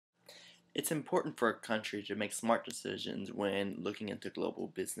It's important for a country to make smart decisions when looking into global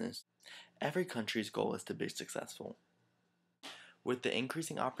business. Every country's goal is to be successful. With the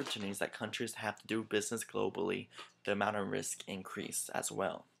increasing opportunities that countries have to do business globally, the amount of risk increase as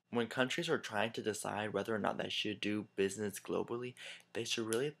well. When countries are trying to decide whether or not they should do business globally, they should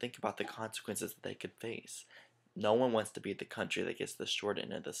really think about the consequences that they could face. No one wants to be the country that gets the short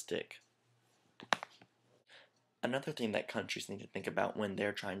end of the stick. Another thing that countries need to think about when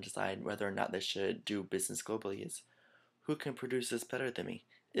they're trying to decide whether or not they should do business globally is, who can produce this better than me?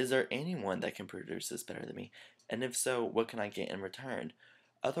 Is there anyone that can produce this better than me? And if so, what can I get in return?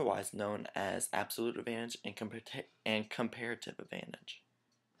 Otherwise known as absolute advantage and comparative advantage.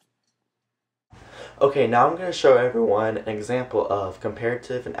 Okay, now I'm going to show everyone an example of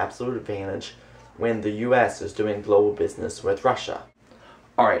comparative and absolute advantage when the US is doing global business with Russia.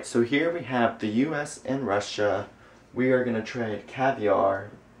 Alright, so here we have the US and Russia. We are going to trade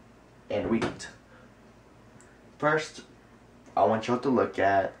caviar and wheat. First, I want y'all to look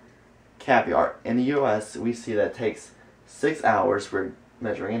at caviar. In the US, we see that it takes 6 hours, we're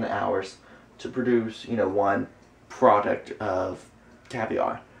measuring in hours, to produce, one product of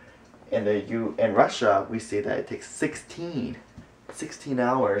caviar. In Russia, we see that it takes 16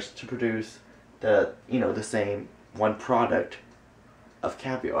 hours to produce the same one product of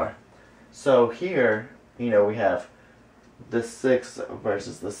caviar. So here, we have the 6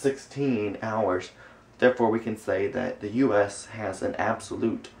 versus the 16 hours. Therefore, we can say that the US has an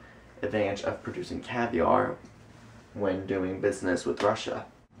absolute advantage of producing caviar when doing business with Russia.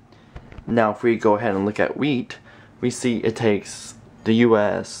 Now, if we go ahead and look at wheat, we see it takes the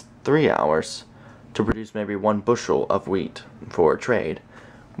US 3 hours to produce maybe 1 bushel of wheat for trade.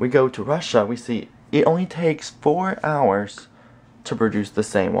 We go to Russia, we see it only takes 4 hours to produce the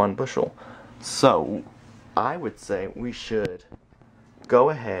same 1 bushel. So, I would say we should go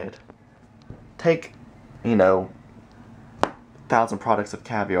ahead, take, 1,000 products of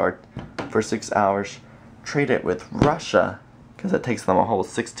caviar for 6 hours, trade it with Russia, because it takes them a whole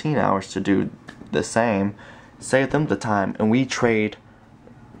 16 hours to do the same, save them the time, and we trade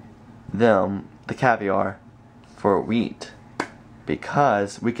them the caviar for wheat,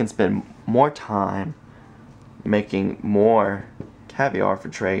 because we can spend more time making more caviar for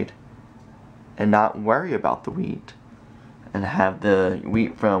trade and not worry about the wheat and have the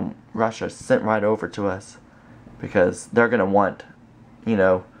wheat from Russia sent right over to us, because they're gonna want,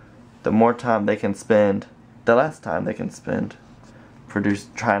 the more time they can spend, the less time they can spend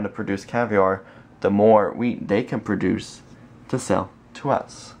trying to produce caviar, the more wheat they can produce to sell to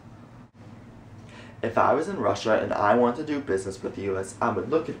us. If I was in Russia and I wanted to do business with the US, I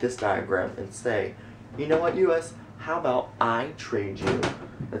would look at this diagram and say, you know what, US, how about I trade you,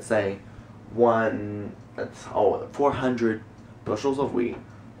 let's say, 400 bushels of wheat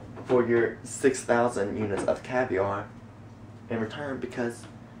for your 6,000 units of caviar in return, because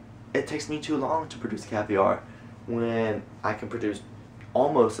it takes me too long to produce caviar when I can produce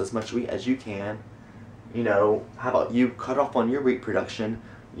almost as much wheat as you can. How about you cut off on your wheat production,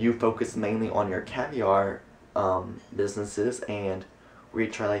 you focus mainly on your caviar businesses, and we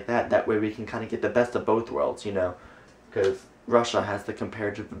try like that. That way we can kind of get the best of both worlds, because Russia has the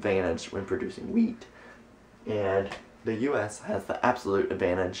comparative advantage when producing wheat, and the US has the absolute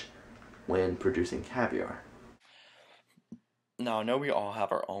advantage when producing caviar. Now, I know we all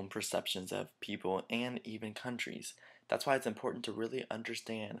have our own perceptions of people and even countries. That's why it's important to really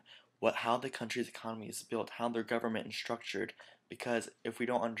understand how the country's economy is built, how their government is structured, because if we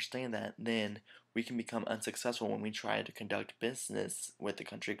don't understand that, then we can become unsuccessful when we try to conduct business with the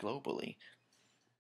country globally.